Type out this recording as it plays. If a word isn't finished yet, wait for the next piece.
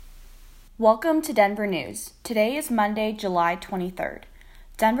Welcome to Denver News. Today is Monday, July 23rd.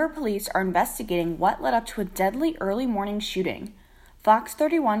 Denver police are investigating what led up to a deadly early morning shooting. Fox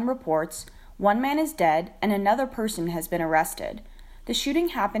 31 reports one man is dead and another person has been arrested. The shooting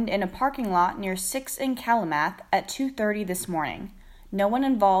happened in a parking lot near 6th and Calumet at 2:30 this morning. No one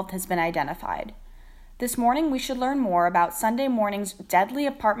involved has been identified. This morning we should learn more about Sunday morning's deadly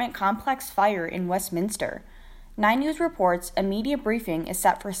apartment complex fire in Westminster. 9 News reports a media briefing is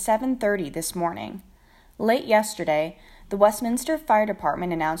set for 7:30 this morning. Late yesterday, the Westminster Fire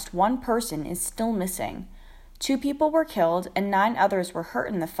Department announced one person is still missing. 2 people were killed and 9 others were hurt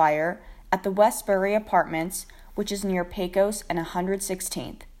in the fire at the Westbury Apartments, which is near Pecos and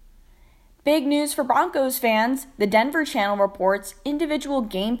 116th. Big news for Broncos fans! The Denver Channel reports individual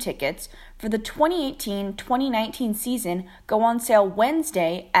game tickets for the 2018-2019 season go on sale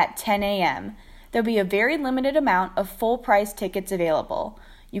Wednesday at 10 a.m. There'll be a very limited amount of full-price tickets available.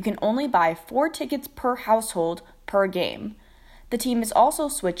 You can only buy 4 tickets per household per game. The team is also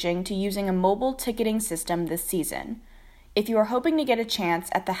switching to using a mobile ticketing system this season. If you are hoping to get a chance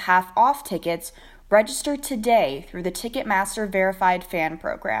at the half-off tickets, register today through the Ticketmaster Verified Fan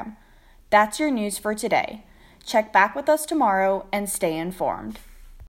Program. That's your news for today. Check back with us tomorrow and stay informed.